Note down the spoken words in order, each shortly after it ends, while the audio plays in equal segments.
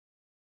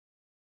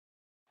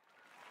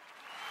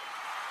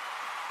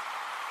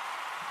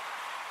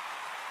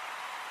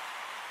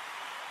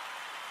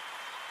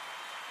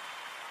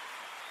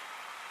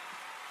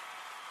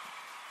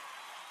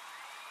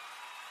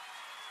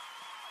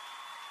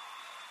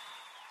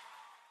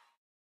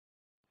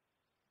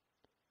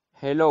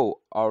Hello,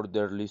 our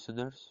dear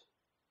listeners.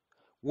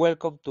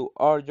 Welcome to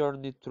our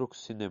journey through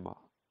cinema.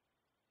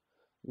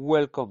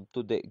 Welcome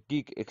to the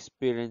Geek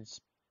Experience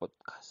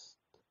podcast.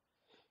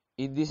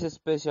 In this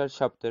special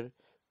chapter,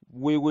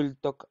 we will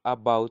talk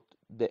about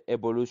the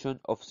evolution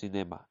of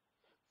cinema,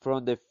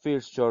 from the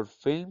first short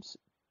films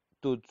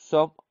to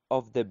some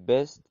of the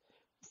best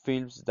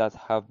films that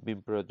have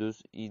been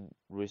produced in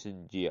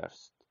recent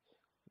years.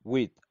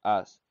 With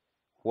us,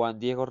 Juan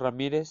Diego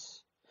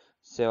Ramirez,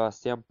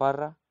 Sebastian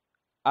Parra,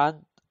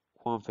 and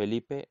Juan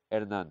Felipe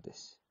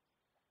Hernandez.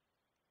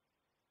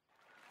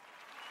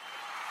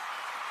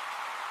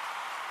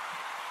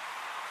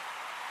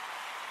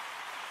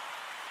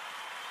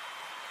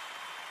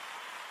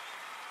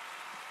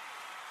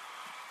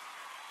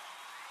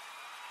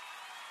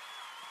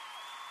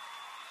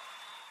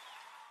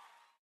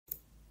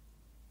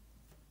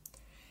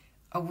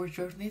 Our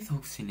journey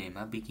through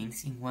cinema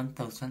begins in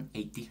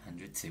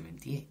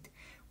 1878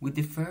 with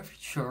the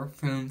first short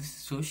films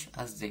such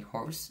as The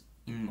Horse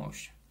in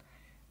Motion.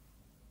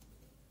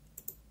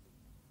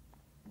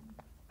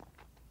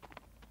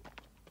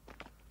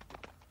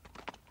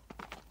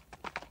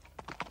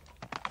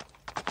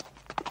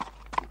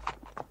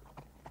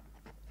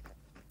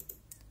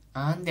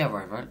 And the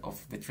arrival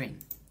of the train.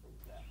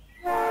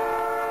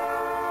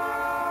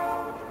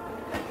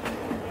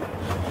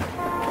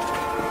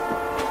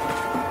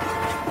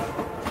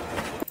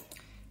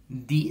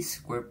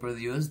 These were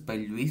produced by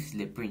Louis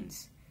Le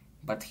Prince,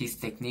 but his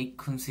technique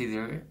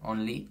consisted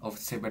only of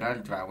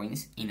several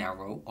drawings in a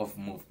row of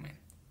movement.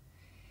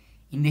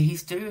 In the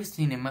history of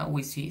cinema,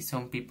 we see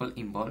some people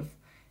involved.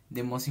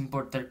 The most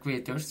important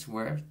creators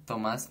were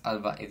Thomas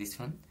Alva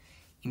Edison,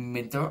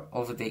 inventor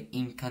of the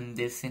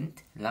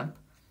incandescent lamp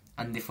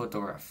and the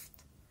photograph,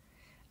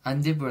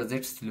 and the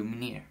brothers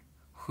Lumiere,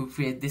 who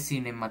created the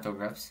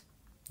cinematographs.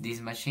 This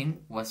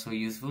machine was so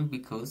useful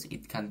because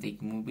it can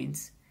take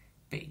movies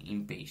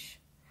in page.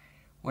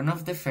 One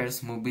of the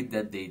first movies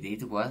that they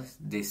did was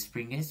The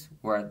Springers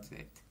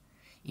Quartet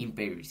in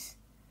Paris.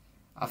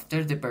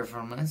 After the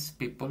performance,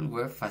 people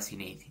were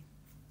fascinated.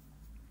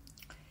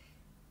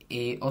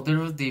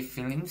 Other of the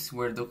films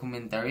were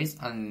documentaries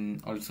and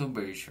also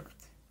very short.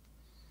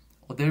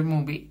 Other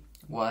movie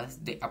was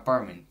The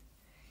Apartment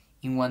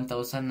in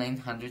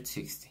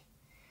 1960.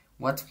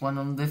 Was one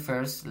of the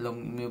first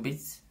long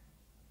movies.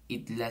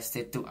 It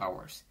lasted 2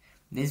 hours.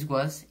 This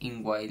was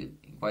in white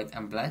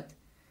and black,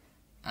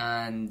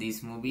 and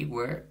this movie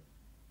were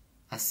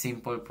a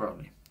simple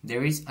problem.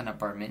 There is an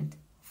apartment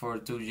for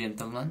two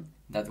gentlemen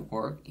that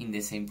work in the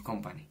same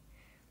company.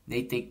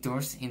 They take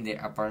tours in their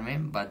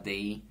apartment, but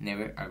they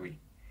never agree.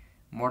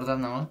 More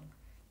than all,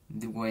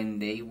 when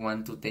they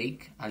want to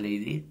take a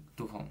lady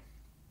to home.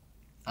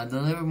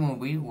 Another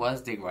movie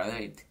was The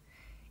Graduate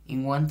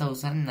in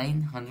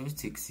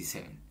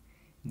 1967.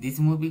 This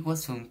movie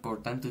was so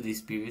important to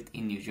this period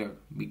in New York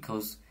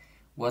because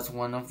was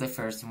one of the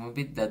first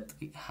movies that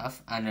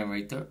have a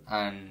narrator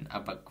and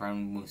a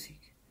background music.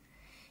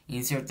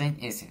 In certain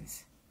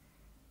essence,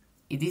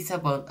 it is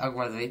about a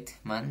graduate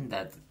man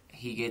that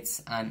he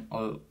gets an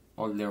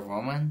older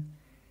woman,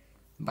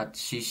 but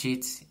she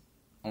cheats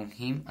on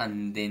him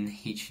and then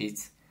he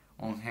cheats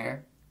on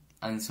her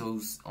and so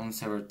on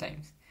several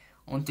times,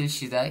 until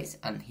she dies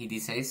and he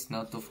decides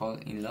not to fall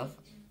in love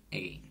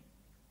again.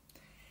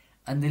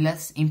 And the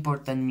last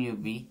important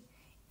movie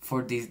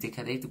for this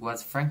decade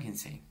was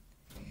Frankenstein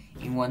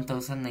in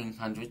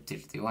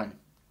 1931.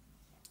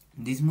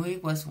 This movie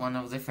was one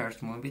of the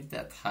first movies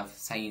that have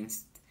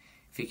science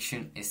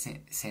fiction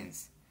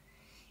sense.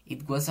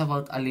 It was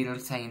about a little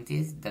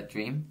scientist that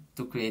dreamed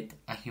to create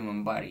a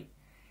human body,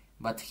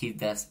 but he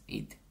does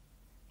it.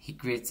 He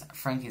creates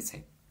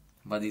Frankenstein,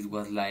 but it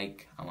was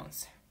like a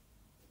monster.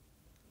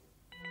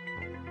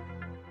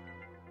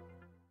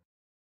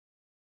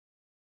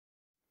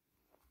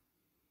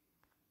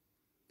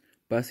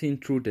 Passing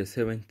through the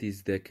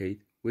 70s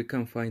decade, we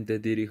can find the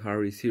Dirty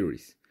Harry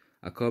series,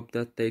 a cop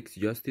that takes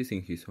justice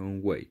in his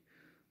own way.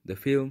 The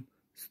film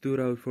stood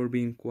out for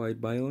being quite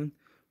violent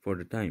for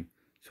the time,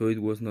 so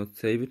it was not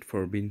saved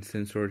for being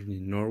censored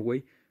in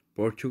Norway,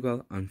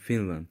 Portugal, and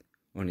Finland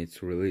on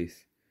its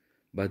release.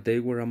 But they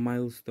were a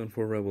milestone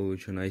for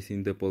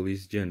revolutionizing the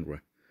police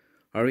genre.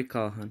 Harry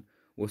Callahan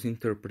was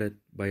interpreted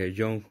by a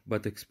young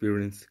but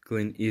experienced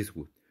Clint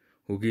Eastwood,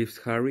 who gives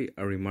Harry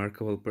a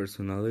remarkable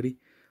personality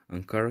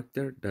and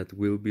character that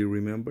will be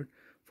remembered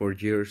for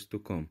years to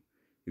come.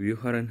 If you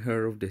hadn't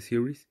heard of the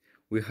series,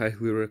 we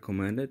highly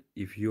recommend it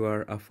if you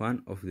are a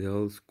fan of the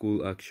old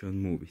school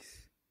action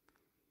movies.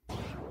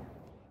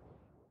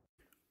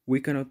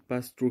 We cannot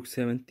pass through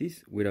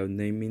 70s without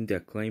naming the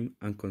acclaimed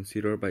and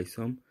considered by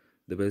some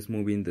the best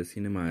movie in the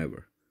cinema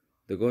ever,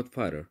 The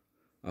Godfather,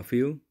 a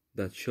film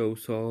that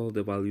shows all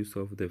the values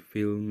of the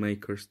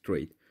filmmaker's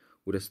trade,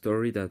 with a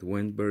story that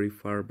went very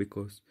far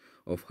because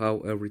of how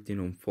everything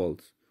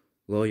unfolds.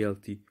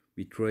 Loyalty,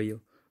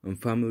 betrayal, and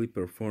family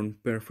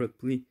performed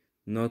perfectly,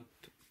 not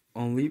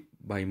only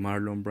by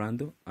Marlon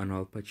Brando and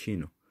Al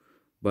Pacino,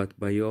 but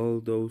by all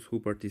those who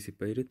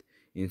participated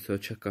in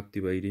such a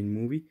captivating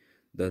movie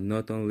that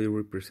not only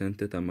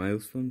represented a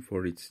milestone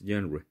for its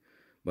genre,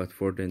 but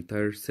for the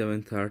entire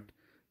seventh art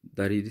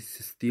that it is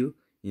still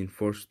in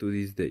force to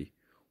this day.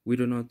 We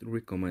do not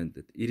recommend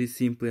it. It is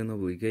simply an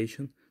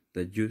obligation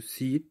that you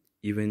see it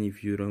even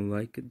if you don't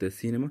like the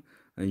cinema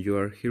and you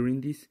are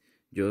hearing this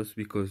just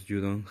because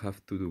you don't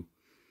have to do.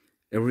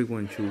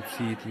 Everyone should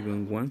see it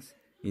even once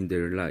in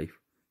their life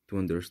to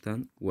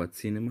understand what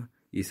cinema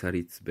is at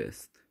its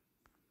best.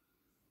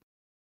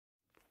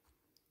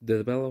 The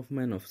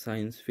development of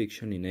science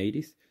fiction in the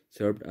 80s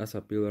served as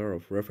a pillar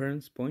of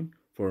reference point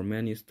for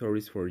many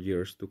stories for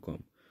years to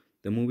come.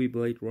 The movie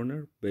Blade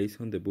Runner,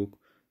 based on the book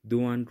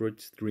Do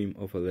Androids Dream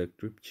of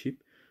Electric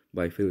Sheep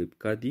by Philip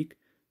K. Dick,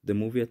 the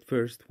movie at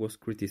first was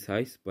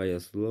criticized by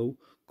as slow,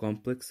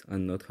 complex,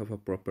 and not have a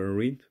proper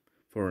rhythm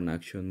for an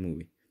action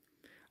movie.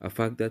 A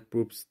fact that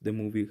proves the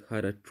movie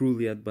had a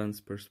truly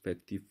advanced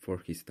perspective for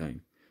his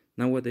time.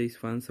 Nowadays,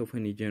 fans of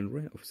any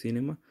genre of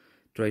cinema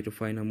try to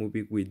find a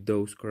movie with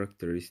those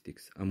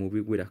characteristics, a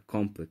movie with a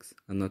complex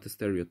and not a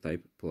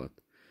stereotyped plot.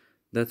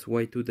 That's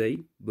why today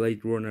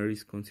Blade Runner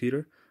is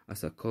considered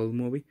as a cult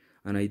movie,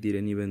 and I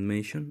didn't even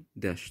mention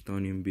the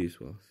stunning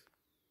visuals.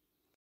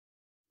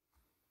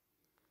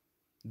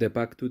 The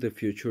Back to the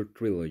Future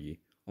trilogy,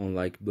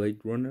 unlike Blade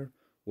Runner,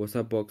 was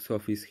a box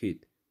office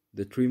hit.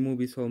 The three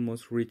movies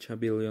almost reached $1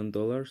 billion,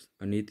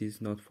 and it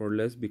is not for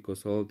less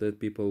because all the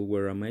people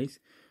were amazed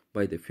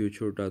by the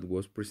future that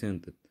was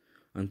presented.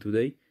 And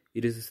today,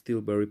 it is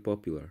still very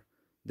popular.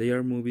 They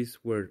are movies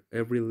where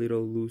every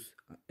little loose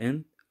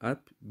end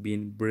up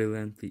being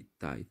brilliantly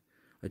tied,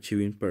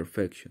 achieving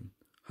perfection.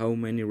 How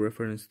many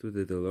references to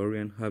the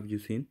DeLorean have you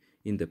seen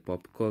in the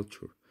pop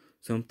culture?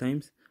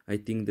 Sometimes I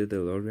think the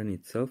DeLorean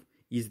itself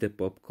is the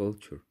pop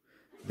culture.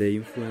 The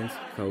influence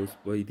caused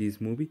by this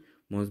movie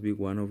must be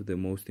one of the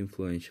most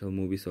influential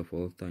movies of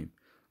all time.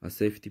 A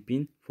safety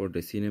pin for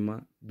the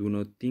cinema: do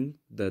not think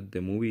that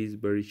the movie is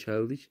very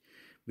childish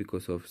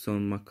because of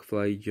some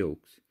McFly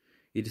jokes.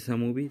 It is a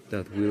movie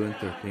that will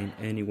entertain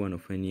anyone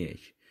of any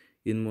age.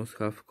 It must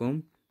have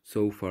come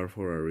so far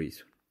for a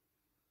reason.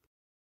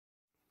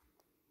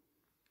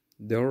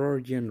 The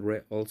horror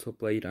genre also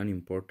played an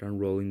important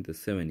role in the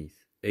 70s,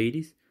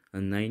 80s,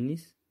 and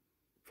 90s.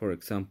 For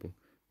example,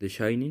 The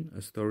Shining,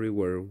 a story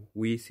where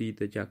we see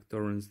the Jack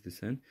Torrance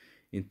descent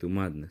into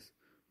madness,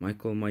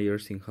 Michael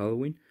Myers in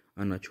Halloween,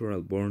 a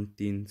natural-born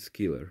teen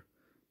killer,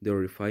 The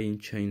Horrifying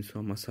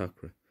Chainsaw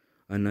Massacre,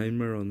 A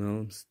Nightmare on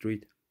Elm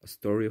Street, a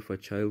story of a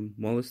child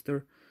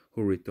molester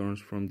who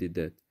returns from the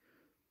dead,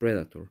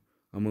 Predator,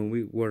 a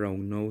movie where a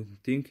unknown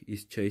thing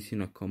is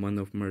chasing a command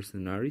of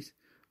mercenaries,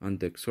 and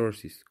The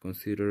Exorcist,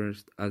 considered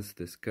as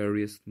the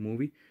scariest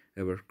movie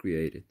ever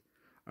created,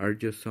 are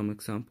just some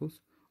examples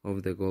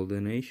of the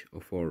golden age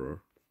of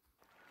horror.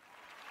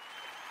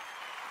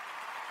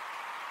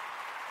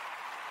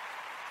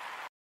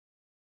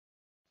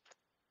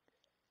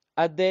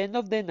 At the end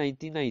of the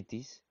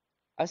 1990s,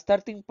 a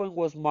starting point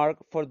was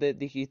marked for the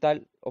digital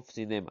of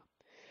cinema.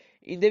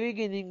 In the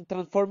beginning,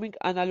 transforming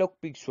analog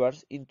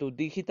pictures into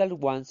digital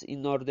ones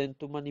in order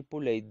to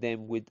manipulate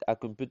them with a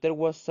computer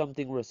was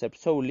something reserved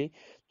solely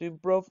to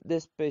improve the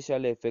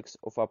special effects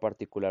of a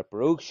particular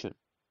production.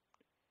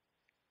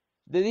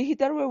 The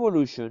digital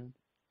revolution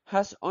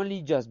has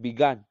only just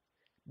begun,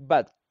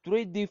 but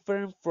three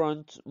different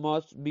fronts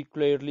must be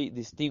clearly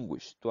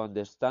distinguished to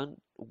understand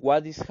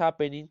what is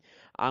happening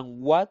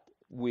and what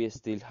we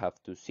still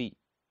have to see.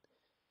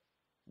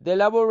 The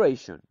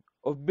elaboration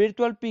of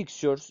virtual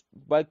pictures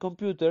by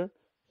computer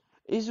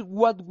is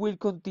what will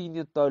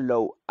continue to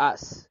allow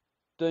us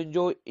to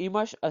enjoy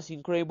images as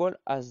incredible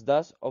as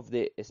those of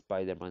the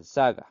Spider-Man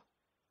saga.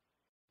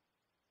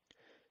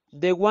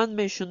 The one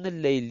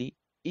mentioned lately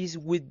is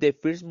with the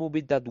first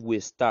movie that we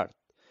start,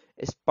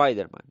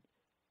 Spider-Man.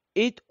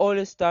 It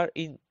all started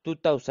in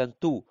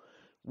 2002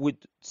 with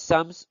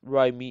Sam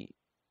Raimi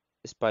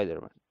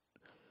Spider-Man,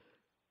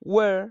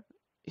 where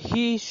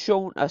he is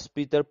shown as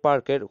Peter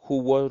Parker, who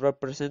was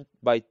represented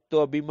by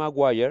Tobey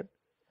Maguire,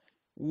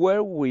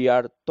 where we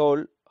are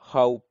told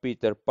how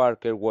Peter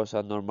Parker was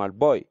a normal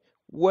boy,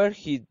 where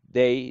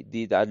they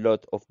did a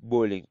lot of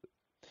bullying,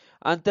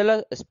 until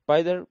a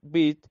spider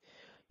bit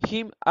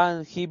him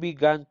and he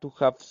began to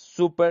have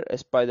super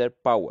spider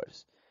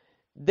powers.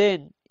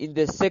 Then, in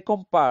the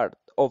second part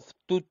of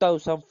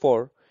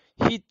 2004,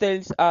 he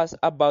tells us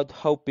about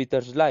how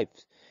Peter's life,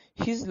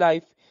 his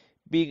life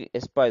being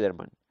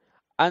Spider-Man,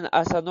 and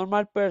as a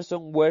normal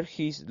person where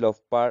his love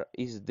part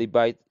is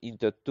divided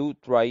into two,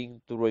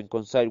 trying to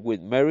reconcile with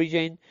Mary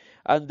Jane,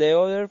 and the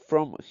other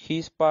from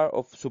his part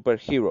of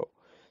superhero,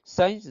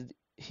 since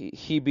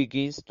he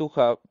begins to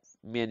have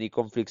many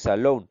conflicts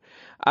alone,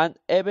 and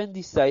even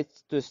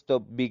decides to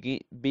stop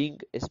being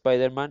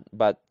Spider-Man,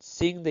 but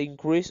seeing the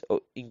increase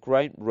in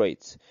crime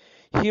rates,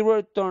 he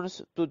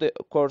returns to the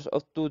course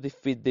to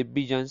defeat the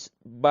villains,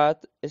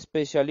 but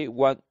especially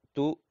one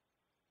to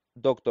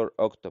Dr.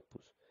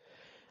 Octopus.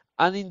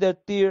 And in the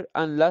third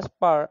and last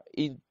part,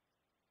 in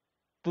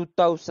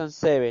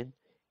 2007,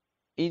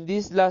 in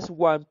this last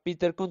one,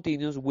 Peter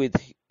continues with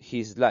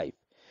his life.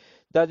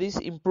 That is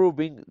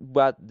improving,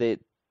 but the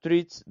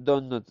Threats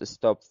do not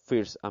stop.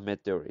 First, a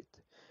meteorite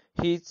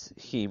hits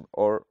him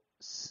or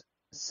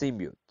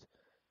symbiote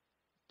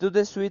to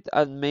the suit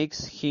and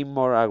makes him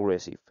more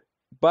aggressive.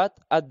 But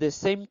at the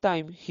same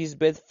time, his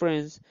best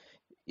friends,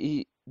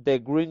 the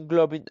Green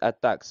Goblin,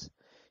 attacks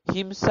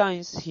him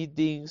since he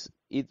thinks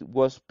it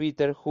was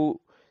Peter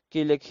who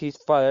killed his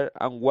father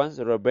and wants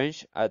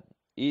revenge. At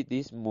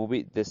this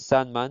movie, the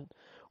Sandman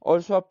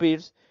also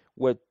appears,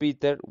 where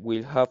Peter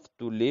will have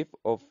to live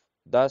off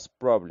those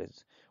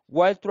problems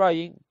while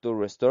trying to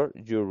restore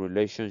your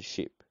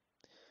relationship.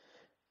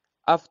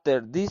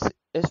 After this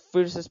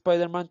first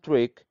Spider-Man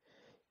trick,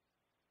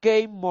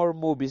 came more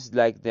movies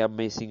like The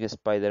Amazing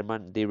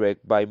Spider-Man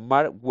directed by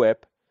Mark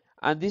Webb,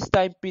 and this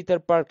time Peter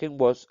Parker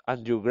was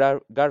Andrew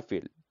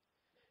Garfield,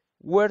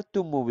 where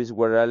two movies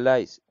were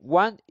released,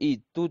 one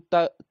in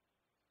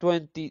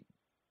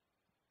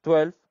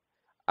 2012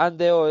 and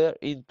the other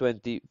in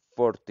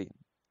 2014.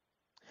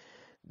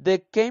 They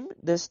came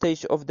the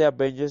stage of the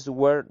Avengers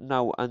where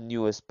now a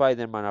new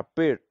Spider-Man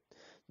appeared,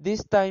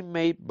 this time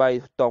made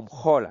by Tom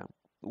Holland,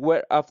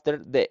 where after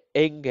the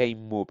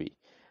Endgame movie,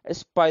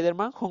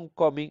 Spider-Man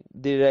Homecoming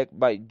directed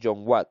by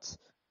John Watts.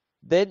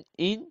 Then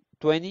in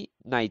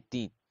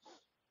 2019,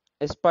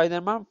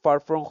 Spider-Man Far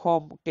From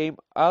Home came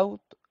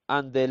out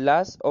and the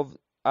last one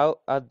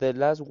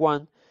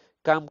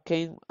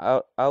came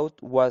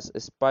out was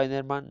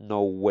Spider-Man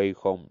No Way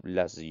Home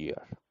last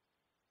year.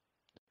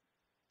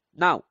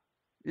 Now,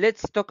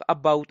 let's talk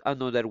about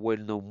another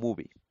well-known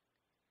movie.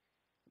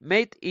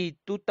 Made in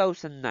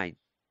 2009,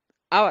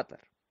 Avatar.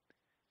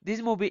 This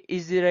movie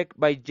is directed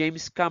by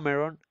James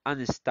Cameron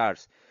and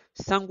stars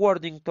Sam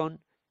Worthington,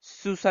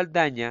 Sue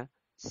Saldana,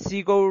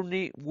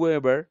 Sigourney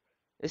Weaver,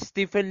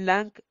 Stephen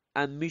Lang,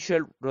 and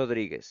Michelle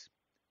Rodriguez.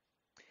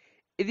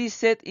 It is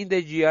set in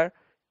the year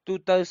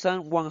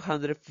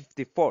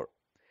 2154,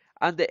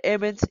 and the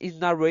events it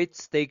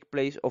narrates take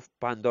place on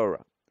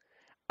Pandora,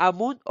 a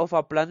moon of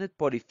a planet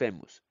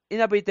Polyphemus,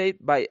 inhabited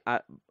by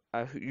a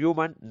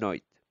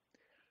humanoid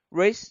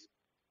race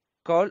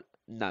called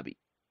Navi.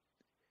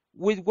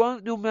 With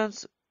one,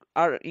 humans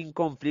are in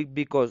conflict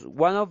because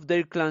one of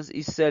their clans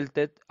is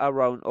centered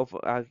around of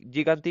a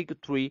gigantic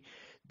tree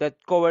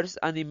that covers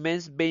an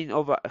immense vein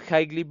of a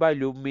highly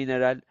valued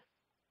mineral,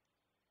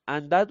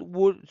 and that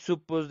would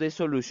suppose the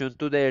solution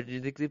to the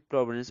energetic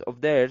problems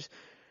of the Earth's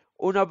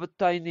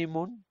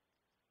unobtainium.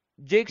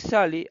 Jake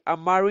Sully, a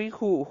marine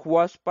who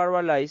was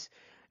paralyzed,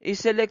 is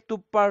selected to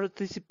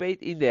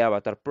participate in the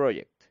Avatar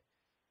project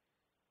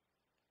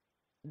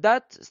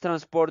that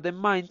transport the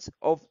minds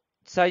of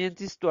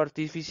scientists to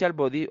artificial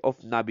body of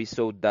Navi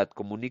so that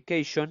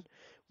communication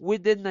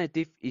with the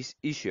native is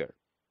easier.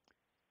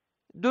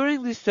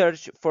 During the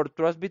search for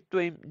trust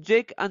between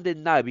Jake and the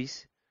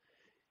Navis,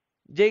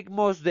 Jake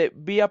must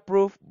be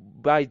approved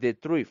by the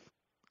truth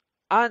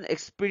and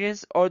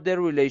experience all the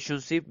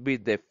relationship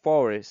with the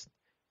forest,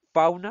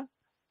 fauna,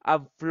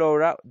 and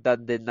flora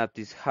that the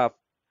natives have,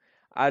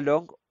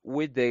 along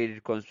with their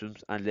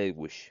customs and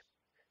language.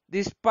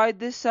 Despite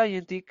the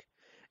scientific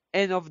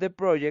end of the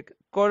project,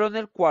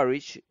 Colonel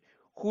Quaritch,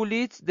 who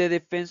leads the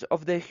defense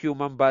of the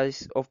human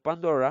base of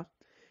Pandora,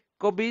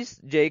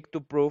 convinced Jake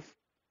to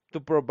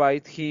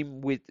provide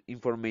him with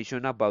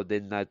information about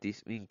the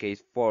natives in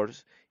case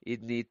force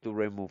it need to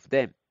remove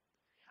them.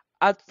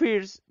 At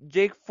first,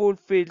 Jake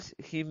fulfills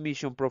his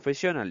mission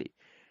professionally,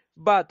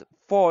 but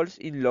falls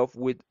in love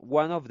with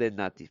one of the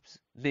natives,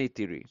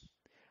 Neytiri,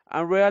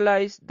 and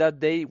realizes that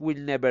they will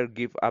never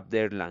give up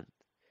their land,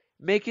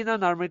 making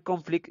an armed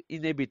conflict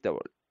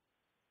inevitable.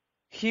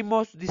 He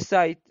must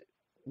decide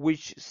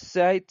which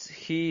side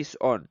he is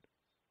on.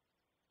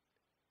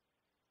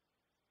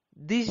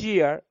 This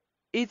year,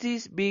 it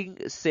is being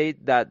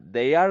said that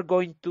they are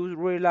going to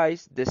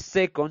release the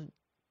second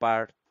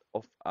part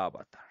of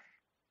Avatar.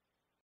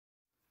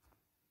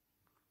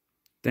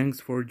 Thanks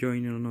for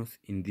joining us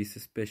in this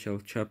special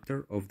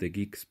chapter of the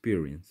Geek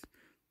Experience.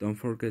 Don't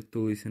forget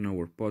to listen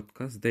our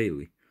podcast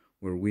daily,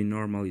 where we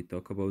normally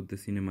talk about the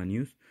cinema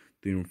news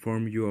to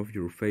inform you of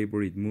your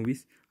favorite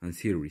movies and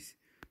series.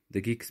 The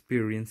Geek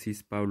Experience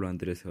is Pablo,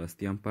 Andrés,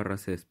 Sebastian, Parra,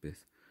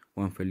 Céspedes,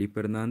 Juan, Felipe,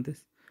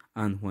 Hernandez,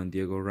 and Juan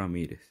Diego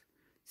Ramirez.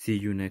 See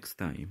you next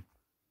time.